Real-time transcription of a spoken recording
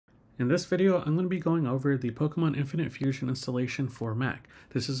In this video, I'm going to be going over the Pokemon Infinite Fusion installation for Mac.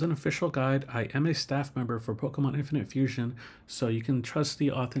 This is an official guide. I am a staff member for Pokemon Infinite Fusion, so you can trust the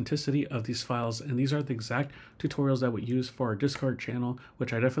authenticity of these files, and these are the exact tutorials that we use for our Discord channel,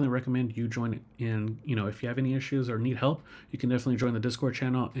 which I definitely recommend you join in. If you have any issues or need help, you can definitely join the Discord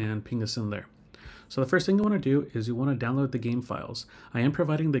channel and ping us in there. So the first thing you want to do is you want to download the game files. I am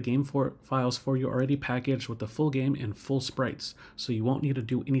providing the game files for you already packaged with the full game and full sprites, so you won't need to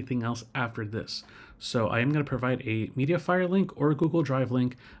do anything else after this. So I am going to provide a Mediafire link or a Google Drive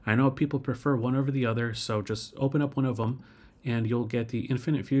link. I know people prefer one over the other, so just open up one of them and you'll get the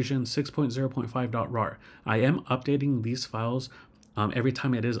Infinite Fusion 6.0.5.rar. I am updating these files every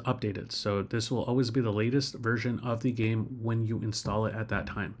time it is updated, so this will always be the latest version of the game when you install it at that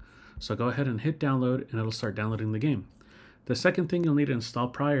time. So go ahead and hit download and it'll start downloading the game. The second thing you'll need to install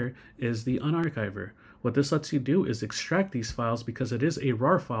prior is the unarchiver. What this lets you do is extract these files because it is a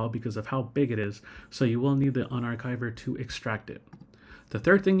RAR file because of how big it is, so you will need the unarchiver to extract it. The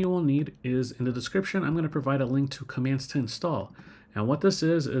third thing you will need is in the description, I'm going to provide a link to commands to install. And what this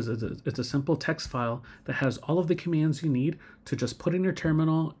is it's a simple text file that has all of the commands you need to just put in your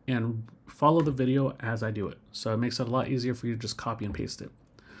terminal and follow the video as I do it. So it makes it a lot easier for you to just copy and paste it.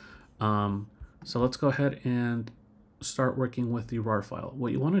 So let's go ahead and start working with the RAR file.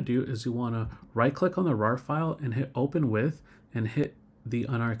 What you want to do is you want to right click on the RAR file and hit open with and hit the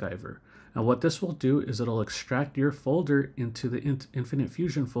unarchiver. Now what this will do is it'll extract your folder into the Infinite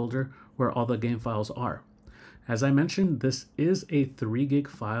Fusion folder where all the game files are. As I mentioned, this is a 3 gig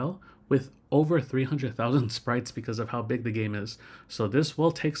file with over 300,000 sprites because of how big the game is. So this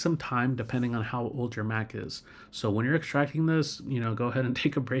will take some time depending on how old your Mac is. So when you're extracting this, go ahead and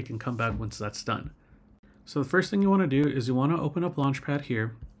take a break and come back once that's done. So the first thing you want to do is you want to open up Launchpad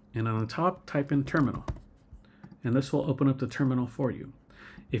here, and on the top type in terminal. And this will open up the terminal for you.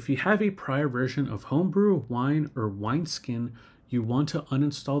 If you have a prior version of Homebrew, Wine, or Wineskin, you want to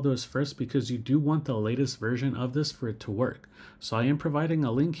uninstall those first because you do want the latest version of this for it to work. So I am providing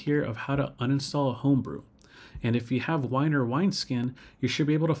a link here of how to uninstall a Homebrew. And if you have Wine or Wineskin, you should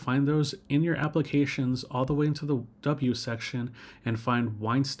be able to find those in your applications all the way into the W section and find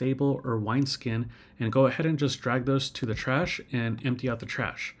Wine Stable or Wineskin and go ahead and just drag those to the trash and empty out the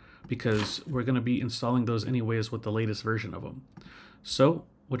trash because we're going to be installing those anyways with the latest version of them. So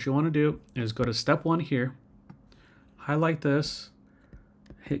what you want to do is go to step 1 here, highlight this,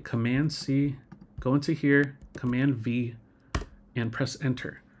 hit Command C, go into here, Command V, and press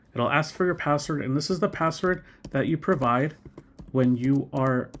enter. It'll ask for your password, and this is the password that you provide when you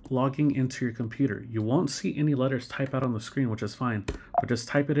are logging into your computer. You won't see any letters type out on the screen, which is fine, but just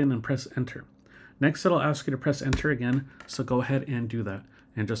type it in and press enter. Next, it'll ask you to press enter again, so go ahead and do that,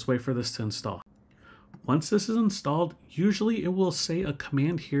 and just wait for this to install. Once this is installed, usually it will say a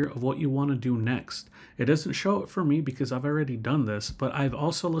command here of what you want to do next. It doesn't show it for me because I've already done this, but I've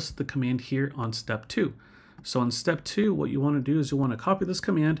also listed the command here on step 2. So in step 2, what you want to do is you want to copy this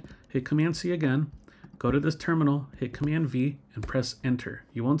command, hit Command C again, go to this terminal, hit Command V, and press enter.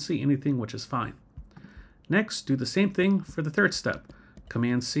 You won't see anything, which is fine. Next, do the same thing for the third step.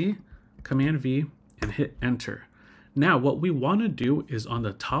 Command C, Command V, and hit enter. Now what we want to do is on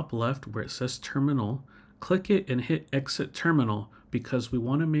the top left where it says terminal, click it and hit exit terminal because we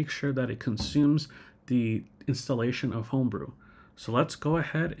want to make sure that it consumes the installation of Homebrew. So let's go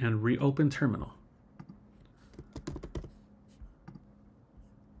ahead and reopen terminal.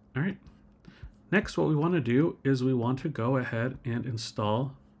 All right. Next, what we want to do is we want to go ahead and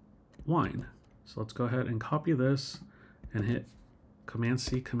install Wine. So let's go ahead and copy this and hit Command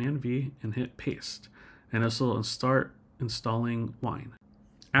C, Command V, and hit paste. And this will start installing Wine.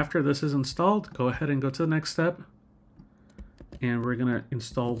 After this is installed, go ahead and go to the next step. And we're going to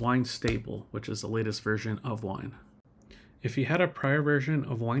install Wine Stable, which is the latest version of Wine. If you had a prior version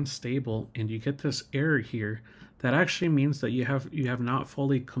of Wine Stable and you get this error here, that actually means that you have not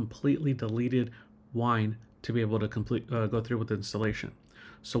fully completely deleted Wine to be able to go through with the installation.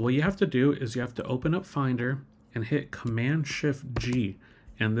 So what you have to do is you have to open up Finder and hit Command-Shift-G,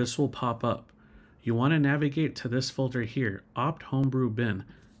 and this will pop up. You want to navigate to this folder here, Opt Homebrew Bin,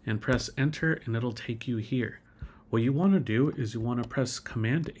 and press enter and it'll take you here. What you want to do is you want to press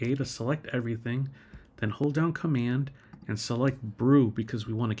Command A to select everything, then hold down Command and select Brew because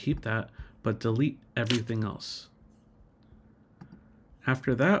we want to keep that, but delete everything else.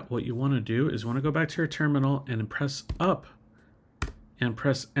 After that, what you want to do is you want to go back to your terminal and press up and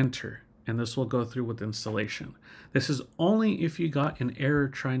press enter, and this will go through with installation. This is only if you got an error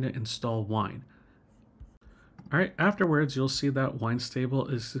trying to install Wine. All right, afterwards, you'll see that Wine Stable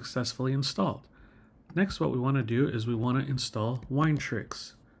is successfully installed. Next, what we want to do is we want to install Wine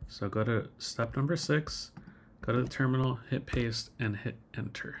Tricks. So go to step number 6, go to the terminal, hit paste, and hit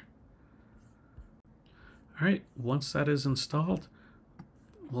enter. All right, once that is installed,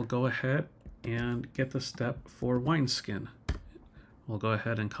 we'll go ahead and get the step for wineskin. We'll go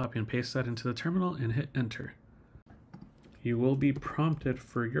ahead and copy and paste that into the terminal and hit enter. You will be prompted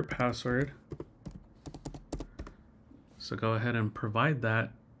for your password. So go ahead and provide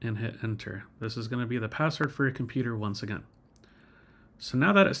that and hit enter. This is going to be the password for your computer once again. So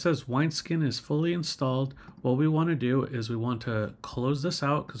now that it says wineskin is fully installed, what we want to do is we want to close this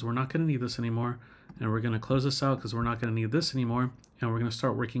out because we're not going to need this anymore. And we're going to close this out because we're not going to need this anymore. And we're going to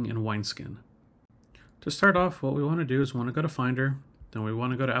start working in wineskin. To start off, what we want to do is we want to go to Finder. Then we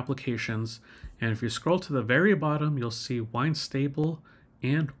want to go to Applications. And if you scroll to the very bottom, you'll see WineStable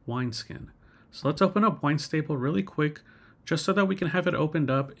and wineskin. So let's open up WineStable really quick, just so that we can have it opened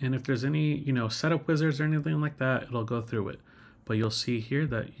up. And if there's any, setup wizards or anything like that, it'll go through it. But you'll see here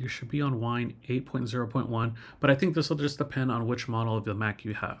that you should be on Wine 8.0.1. But I think this will just depend on which model of the Mac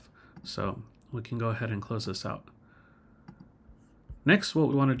you have. So we can go ahead and close this out. Next, what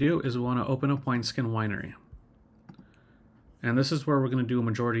we want to do is we want to open up Wineskin Winery. And this is where we're going to do a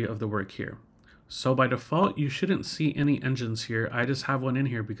majority of the work here. So by default, you shouldn't see any engines here. I just have one in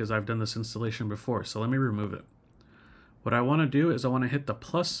here because I've done this installation before. So let me remove it. What I want to do is I want to hit the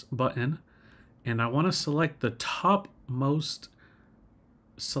plus button and I want to select the topmost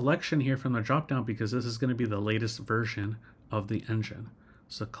selection here from the drop down because this is going to be the latest version of the engine.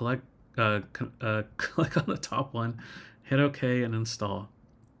 So click on the top one, hit OK and install.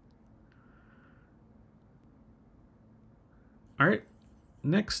 All right,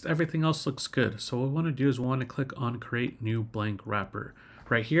 next everything else looks good. So what we want to do is we want to click on create new blank wrapper.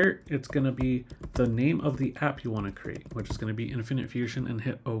 Right here, it's going to be the name of the app you want to create, which is going to be Infinite Fusion, and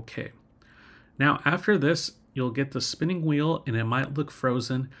hit OK. Now after this, you'll get the spinning wheel and it might look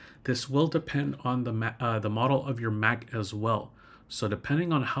frozen. This will depend on the model of your Mac as well. So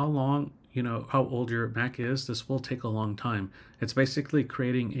depending on how long, how old your Mac is, this will take a long time. It's basically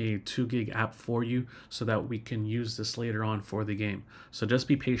creating a 2 gig app for you so that we can use this later on for the game. So just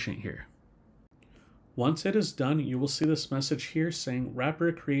be patient here. Once it is done, you will see this message here saying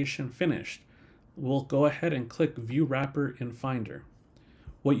wrapper creation finished. We'll go ahead and click view wrapper in Finder.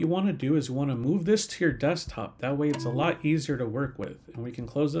 What you want to do is you want to move this to your desktop. That way it's a lot easier to work with. And we can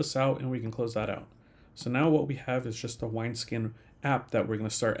close this out and we can close that out. So now what we have is just a wineskin app that we're going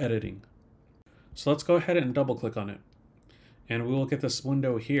to start editing. So let's go ahead and double click on it. And we will get this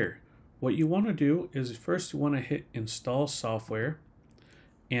window here. What you want to do is first you want to hit install software.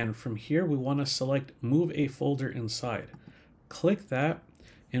 And from here we want to select move a folder inside. Click that.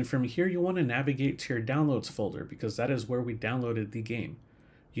 And from here you want to navigate to your downloads folder because that is where we downloaded the game.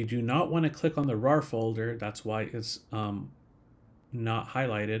 You do not want to click on the RAR folder. That's why it's not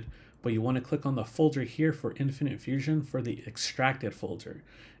highlighted. But you want to click on the folder here for Infinite Fusion for the extracted folder.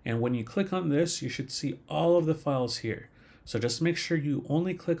 And when you click on this, you should see all of the files here. So just make sure you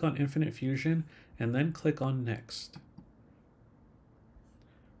only click on Infinite Fusion and then click on Next.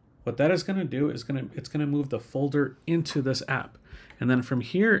 What that is going to do is it's going to move the folder into this app. And then from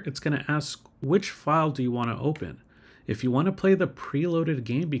here, it's going to ask which file do you want to open. If you want to play the preloaded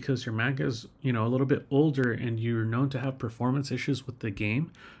game because your Mac is, a little bit older and you're known to have performance issues with the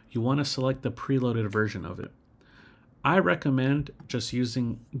game, you want to select the preloaded version of it. I recommend just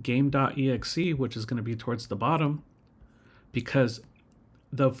using game.exe, which is going to be towards the bottom, because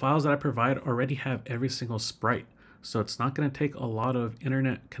the files that I provide already have every single sprite. So it's not going to take a lot of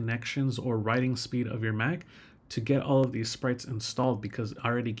internet connections or writing speed of your Mac to get all of these sprites installed because I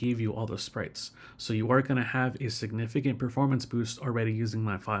already gave you all the sprites. So you are going to have a significant performance boost already using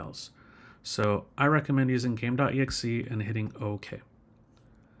my files. So I recommend using game.exe and hitting OK.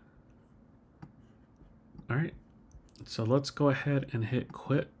 All right, so let's go ahead and hit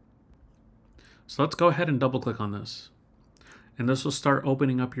quit. So let's go ahead and double click on this. And this will start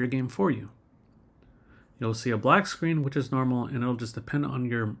opening up your game for you. You'll see a black screen, which is normal, and it'll just depend on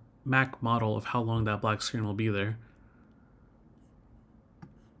your Mac model of how long that black screen will be there.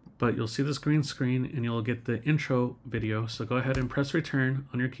 But you'll see this green screen and you'll get the intro video. So go ahead and press return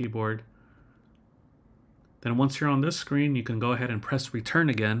on your keyboard. Then once you're on this screen, you can go ahead and press return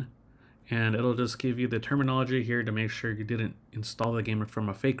again. And it'll just give you the terminology here to make sure you didn't install the game from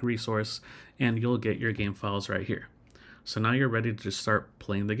a fake resource, and you'll get your game files right here. So now you're ready to just start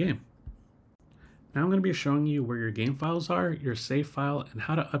playing the game. Now I'm going to be showing you where your game files are, your save file, and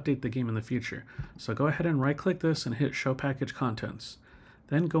how to update the game in the future. So go ahead and right click this and hit Show Package Contents.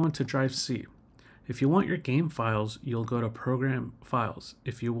 Then go into Drive C. If you want your game files, you'll go to Program Files.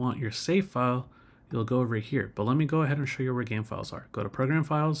 If you want your save file, you'll go over here. But let me go ahead and show you where game files are. Go to Program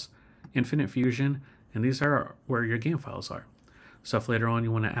Files, Infinite Fusion, and these are where your game files are. So if later on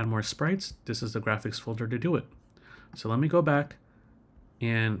you want to add more sprites, this is the graphics folder to do it. So let me go back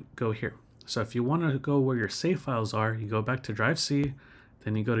and go here. So if you want to go where your save files are, you go back to Drive C,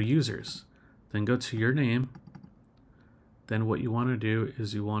 then you go to Users, then go to your name. Then what you want to do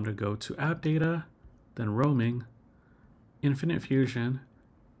is you want to go to App Data, then Roaming, Infinite Fusion,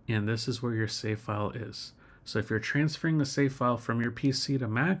 and this is where your save file is. So if you're transferring the save file from your PC to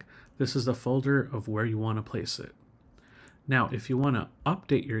Mac, this is the folder of where you want to place it. Now, if you want to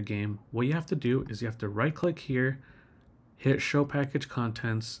update your game, what you have to do is you have to right click here, hit Show Package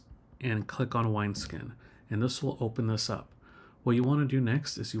Contents, and click on Wineskin, and this will open this up. What you want to do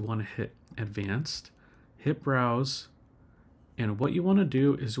next is you want to hit Advanced, hit Browse, and what you want to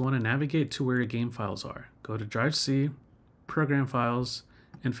do is you want to navigate to where your game files are. Go to Drive C, Program Files,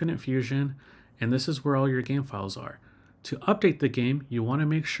 Infinite Fusion, and this is where all your game files are. To update the game, you want to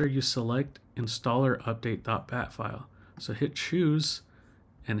make sure you select installer update.bat file. So hit Choose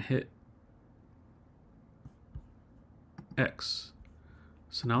and hit X.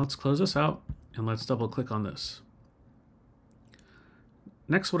 So now let's close this out and let's double click on this.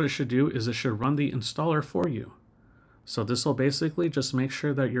 Next, what it should do is it should run the installer for you. So this will basically just make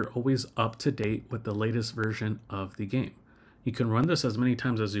sure that you're always up to date with the latest version of the game. You can run this as many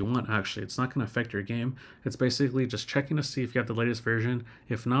times as you want, actually. It's not going to affect your game. It's basically just checking to see if you have the latest version.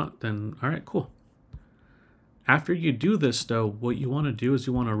 If not, then all right, cool. After you do this, though, what you want to do is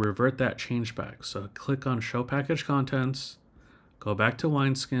you want to revert that change back. So click on Show Package Contents, go back to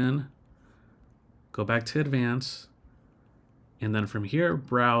Wineskin, go back to Advance, and then from here,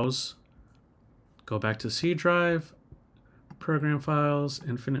 Browse, go back to C Drive, Program Files,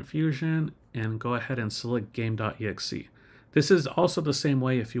 Infinite Fusion, and go ahead and select game.exe. This is also the same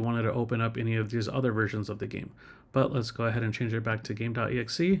way if you wanted to open up any of these other versions of the game. But let's go ahead and change it back to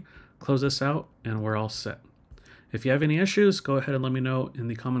game.exe, close this out, and we're all set. If you have any issues, go ahead and let me know in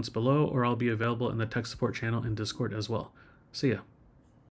the comments below, or I'll be available in the tech support channel in Discord as well. See ya.